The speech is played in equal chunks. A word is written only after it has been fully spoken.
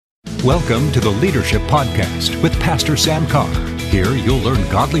Welcome to the Leadership Podcast with Pastor Sam Carr. Here you'll learn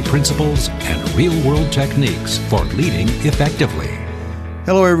godly principles and real-world techniques for leading effectively.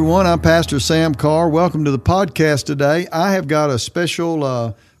 Hello, everyone. I'm Pastor Sam Carr. Welcome to the podcast today. I have got a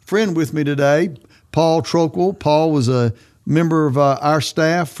special friend with me today, Paul Troquel. Paul was a member of our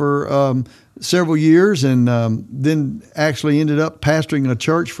staff for several years and then actually ended up pastoring a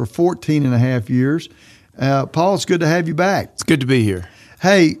church for 14 and a half years. Paul, it's good to have you back. It's good to be here.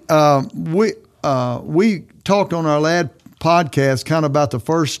 Hey, we talked on our last podcast kind of about the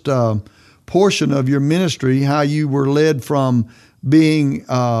first portion of your ministry, how you were led from being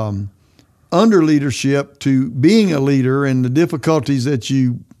under leadership to being a leader and the difficulties that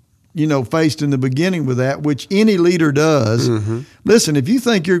you faced in the beginning with that, which any leader does. Mm-hmm. Listen, if you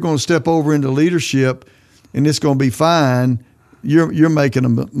think you're going to step over into leadership and it's going to be fine, you're making a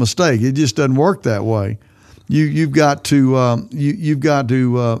mistake. It just doesn't work that way. You've got to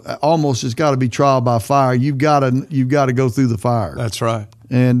almost, it's got to be trial by fire. You've got to go through the fire. That's right.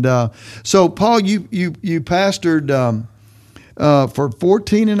 And so, Paul, you pastored for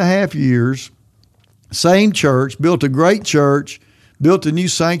 14 and a half years, same church, built a great church, built a new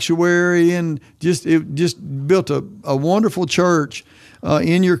sanctuary, and just built a wonderful church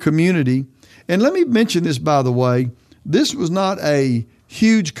in your community. And let me mention this, by the way, this was not a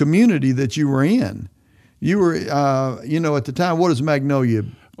huge community that you were in. You were, at the time, what is Magnolia?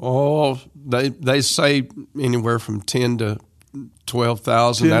 Oh, they say anywhere from 10 to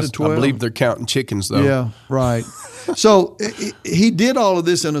 12,000. I believe they're counting chickens, though. Yeah, right. So he did all of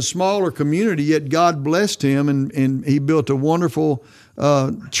this in a smaller community, yet God blessed him, and he built a wonderful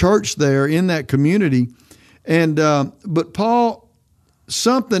church there in that community. And but Paul,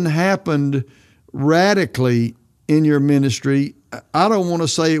 something happened radically in your ministry. I don't want to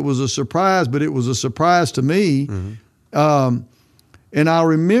say it was a surprise, but it was a surprise to me. Mm-hmm. And I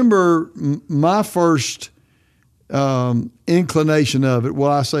remember my first inclination of it.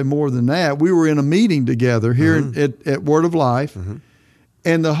 Well, I say more than that. We were in a meeting together here mm-hmm. at Word of Life, mm-hmm.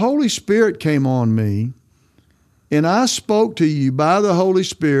 and the Holy Spirit came on me, and I spoke to you by the Holy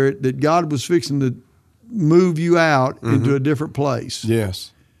Spirit that God was fixing to move you out mm-hmm. into a different place.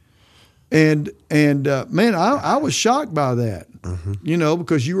 Yes. And man, I was shocked by that, mm-hmm.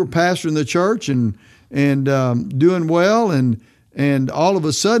 Because you were pastoring the church and doing well, and all of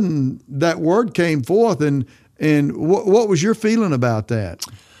a sudden that word came forth, and what was your feeling about that?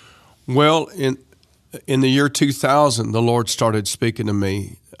 Well, in the year 2000, the Lord started speaking to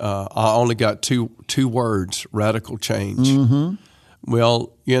me. I only got two words: radical change. Mm-hmm.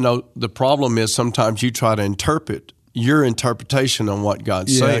 Well, the problem is sometimes you try to interpret your interpretation on what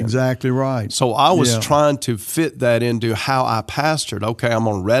God's saying. Yeah, exactly right. So I was trying to fit that into how I pastored. Okay, I'm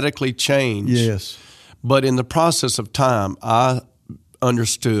going to radically change. Yes. But in the process of time, I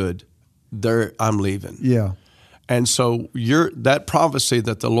understood I'm leaving. Yeah. And so that prophecy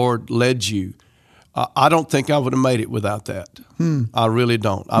that the Lord led you, I don't think I would have made it without that. I really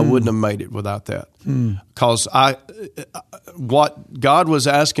don't. I wouldn't have made it without that. Because what God was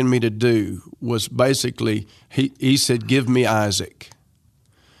asking me to do was basically, He said, "Give me Isaac."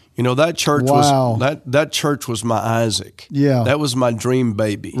 That church that church was my Isaac. Yeah. That was my dream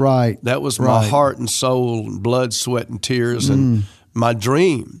baby. Right. That was my heart and soul and blood, sweat, and tears and my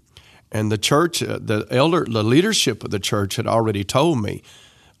dream. And the church, the leadership of the church had already told me,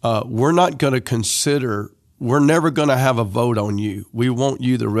 we're not going to consider, we're never going to have a vote on you. We want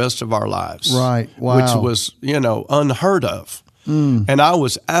you the rest of our lives. Right. Wow. Which was, unheard of. And I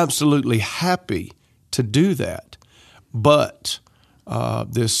was absolutely happy to do that. But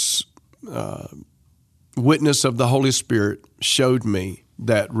this witness of the Holy Spirit showed me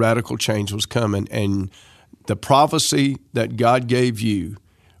that radical change was coming. And the prophecy that God gave you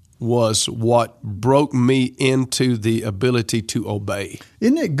was what broke me into the ability to obey.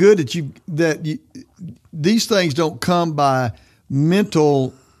 Isn't it good that these things don't come by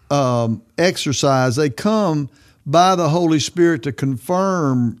mental exercise? They come by the Holy Spirit to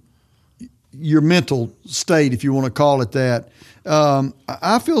confirm your mental state, if you want to call it that.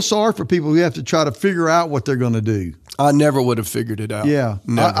 I feel sorry for people who have to try to figure out what they're going to do. I never would have figured it out. Yeah,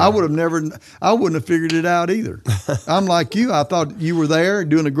 I wouldn't have figured it out either. I'm like you. I thought you were there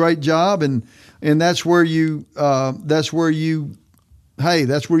doing a great job, and that's where you're going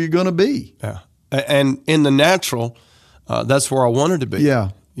to be. Yeah, and in the natural, that's where I wanted to be. Yeah,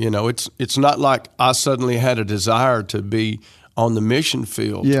 it's not like I suddenly had a desire to be on the mission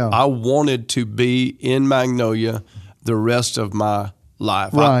field. Yeah, I wanted to be in Magnolia the rest of my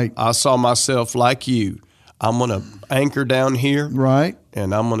life. Right, I saw myself like you. I'm going to anchor down here, right,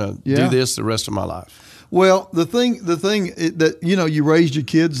 and I'm going to do this the rest of my life. Well, the thing that you raised your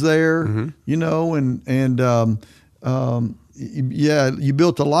kids there, you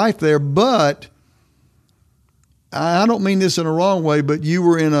built a life there, but I don't mean this in a wrong way, but you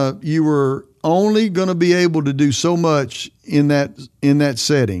were only going to be able to do so much in that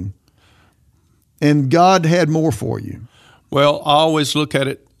setting, and God had more for you. Well, I always look at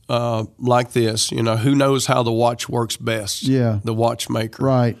it like this, who knows how the watch works best? Yeah. The watchmaker.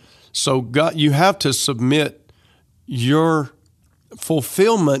 Right. So God, you have to submit your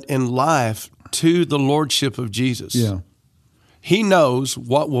fulfillment in life to the lordship of Jesus. Yeah. He knows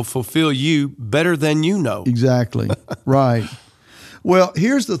what will fulfill you better than you know. Exactly. Right. Well,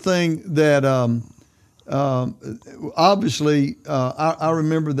 here's the thing that obviously I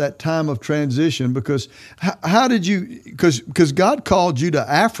remember that time of transition, because how did you, because God called you to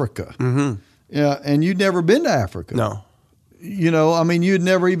Africa. Mm-hmm. Yeah, and you'd never been to Africa. No. You'd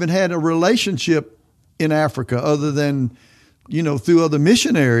never even had a relationship in Africa other than, through other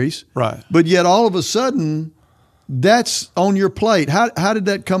missionaries. Right. But yet all of a sudden, that's on your plate. How did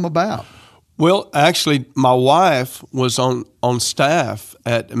that come about? Well, actually, my wife was on staff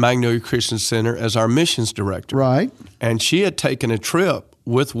at Magnolia Christian Center as our missions director. Right. And she had taken a trip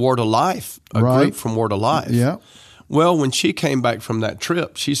with Word of Life, a group from Word of Life. Yeah. Well, when she came back from that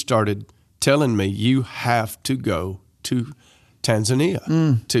trip, she telling me, you have to go to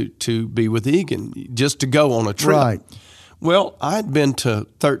Tanzania to be with Egan, just to go on a trip. Right. Well, I'd been to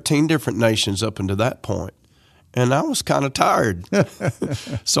 13 different nations up until that point, and I was kind of tired.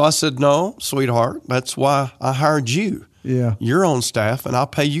 So I said, no, sweetheart, that's why I hired you. Yeah. You're on staff, and I'll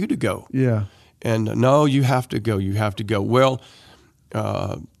pay you to go. Yeah. And no, you have to go. You have to go. Well,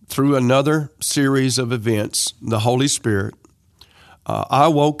 through another series of events, the Holy Spirit, I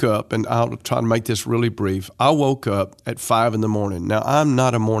woke up, and I'll try to make this really brief. I woke up at 5 a.m. Now, I'm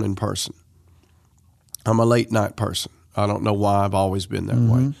not a morning person. I'm a late night person. I don't know why. I've always been that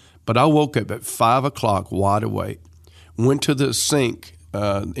way. But I woke up at 5 o'clock wide awake, went to the sink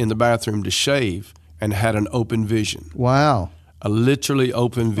in the bathroom to shave, and had an open vision. Wow. A literally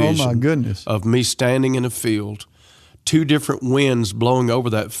open vision. Oh, my goodness. Of me standing in a field, 2 different winds blowing over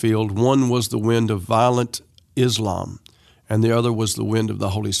that field. One was the wind of violent Islam, and the other was the wind of the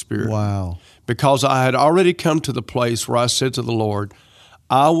Holy Spirit. Wow. Because I had already come to the place where I said to the Lord,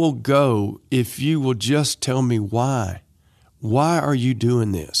 I will go if you will just tell me why. Why are you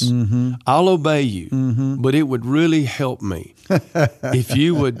doing this? Mm-hmm. I'll obey you, but it would really help me if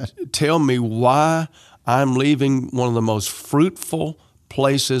you would tell me why I'm leaving one of the most fruitful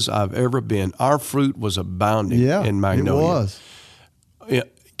places I've ever been. Our fruit was abounding in Magnolia. It was.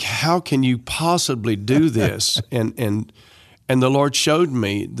 How can you possibly do this? And the Lord showed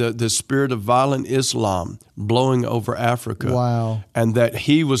me the spirit of violent Islam blowing over Africa. Wow. And that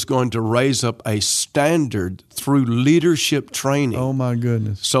He was going to raise up a standard through leadership training. Oh, my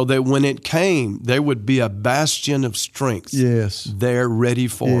goodness. So that when it came, there would be a bastion of strength. Yes. There ready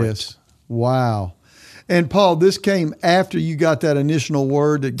for it. Wow. And Paul, this came after you got that initial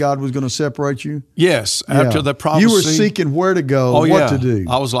word that God was going to separate you? Yes. After the prophecy. You were seeking where to go, what to do.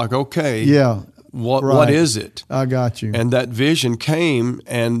 I was like, okay. Yeah. What is it? I got you. And that vision came,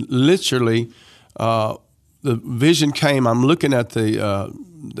 and literally, the vision came. I'm looking at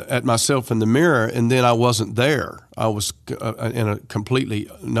at myself in the mirror, and then I wasn't there. I was in a completely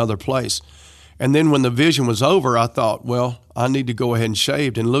another place. And then when the vision was over, I thought, well, I need to go ahead and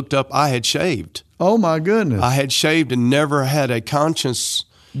shave. And looked up, I had shaved. Oh, my goodness. I had shaved and never had a conscience.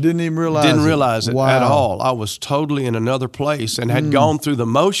 Didn't even realize Didn't realize it wow. at all. I was totally in another place and had gone through the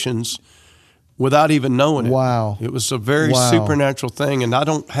motions without even knowing it. Wow. It was a very supernatural thing, and I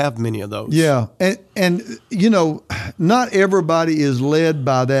don't have many of those. Yeah. And not everybody is led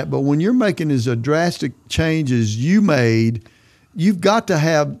by that, but when you're making as a drastic change as you made, you've got to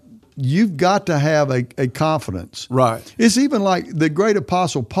have a confidence. Right. It's even like the great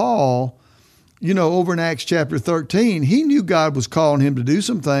apostle Paul, over in Acts chapter 13, he knew God was calling him to do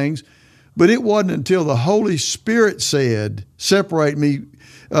some things, but it wasn't until the Holy Spirit said, separate me,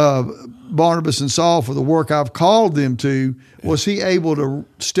 Barnabas and Saul, for the work I've called them to, was he able to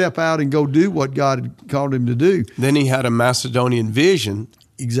step out and go do what God had called him to do. Then he had a Macedonian vision.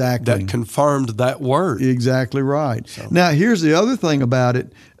 Exactly. That confirmed that word. Exactly right. So. Now, here's the other thing about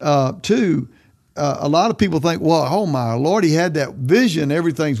it, too. A lot of people think, well, oh my Lord, he had that vision,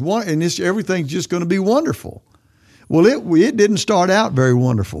 everything's just going to be wonderful. Well, it didn't start out very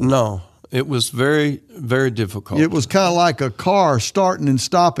wonderful. No. It was very, very difficult. It was kind of like a car starting and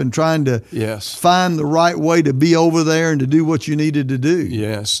stopping, trying to Yes. find the right way to be over there and to do what you needed to do.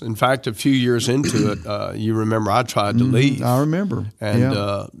 Yes. In fact, a few years into it, you remember I tried to leave. I remember.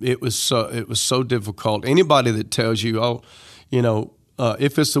 And it was so difficult. Anybody that tells you, oh,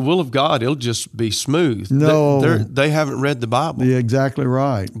 if it's the will of God, it'll just be smooth. No. They haven't read the Bible. Yeah, exactly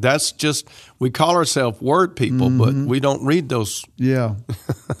right. That's just, we call ourselves word people, but we don't read those. Yeah.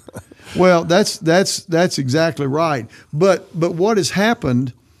 Well, that's exactly right. But what has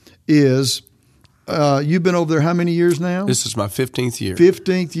happened is you've been over there how many years now? This is my 15th year.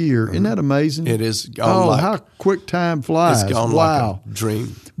 15th year. Isn't that amazing? It is gone how quick time flies. It's gone wow. like a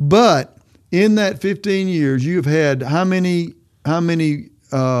dream. But in that 15 years, you've had how many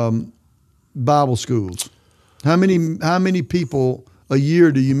Bible schools? How many people a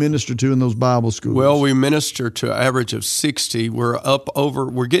year do you minister to in those Bible schools? Well, we minister to an average of 60. We're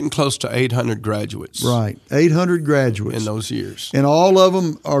getting close to 800 graduates. Right, 800 graduates in those years. And all of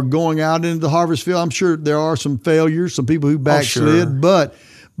them are going out into the harvest field. I'm sure there are some failures, some people who backslid, sure. But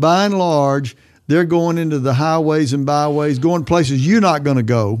by and large, they're going into the highways and byways, going places you're not going to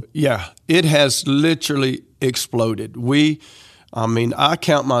go. Yeah, it has literally exploded. I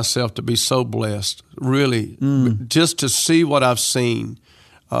count myself to be so blessed, really, just to see what I've seen.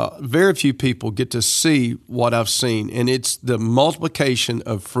 Very few people get to see what I've seen, and it's the multiplication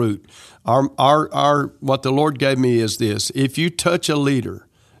of fruit. Our what the Lord gave me is this: if you touch a leader,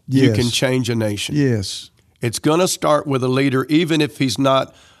 you Yes. can change a nation. Yes. It's going to start with a leader, even if he's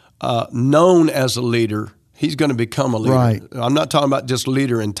not known as a leader. He's going to become a leader. Right. I'm not talking about just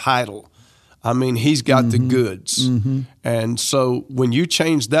leader in title. I mean, he's got the goods. And so when you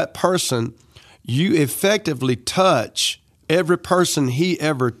change that person, you effectively touch every person he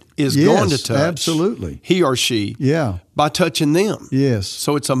ever is going to touch. Absolutely. He or she. Yeah. By touching them. Yes.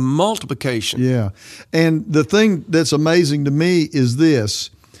 So it's a multiplication. Yeah. And the thing that's amazing to me is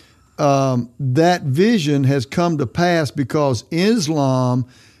this. That vision has come to pass because Islam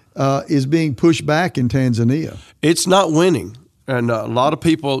is being pushed back in Tanzania. It's not winning. And a lot of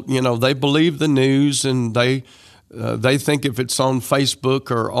people, they believe the news, and they think if it's on Facebook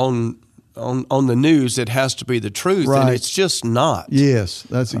or on the news, it has to be the truth, Right. and it's just not. Yes,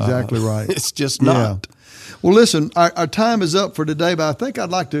 that's exactly right. It's just not. Well, listen, our time is up for today, but I think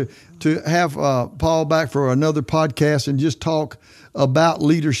I'd like to have Paul back for another podcast and just talk about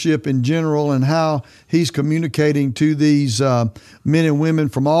leadership in general and how he's communicating to these men and women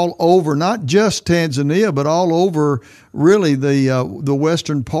from all over, not just Tanzania, but all over really the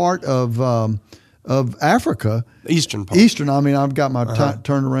western part of Africa. Eastern part. Eastern, I've got my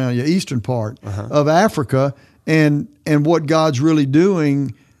turned around. Yeah, eastern part of Africa and what God's really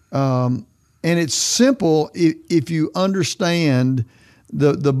doing. And it's simple if you understand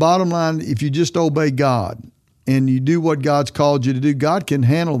the bottom line. If you just obey God and you do what God's called you to do, God can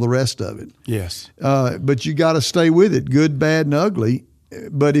handle the rest of it. Yes. But you got to stay with it, good, bad, and ugly.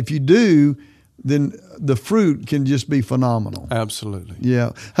 But if you do, then the fruit can just be phenomenal. Absolutely.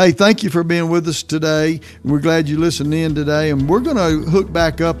 Yeah. Hey, thank you for being with us today. We're glad you listened in today. And we're going to hook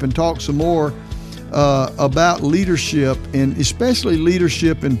back up and talk some more about leadership, and especially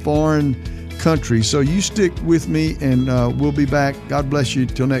leadership in foreign countries. So you stick with me, and we'll be back. God bless you.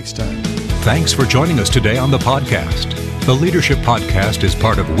 Till next time. Thanks for joining us today on the podcast. The Leadership Podcast is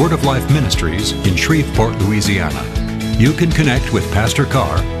part of Word of Life Ministries in Shreveport, Louisiana. You can connect with Pastor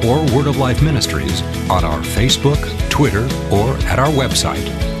Carr or Word of Life Ministries on our Facebook, Twitter, or at our website,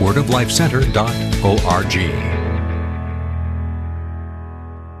 wordoflifecenter.org.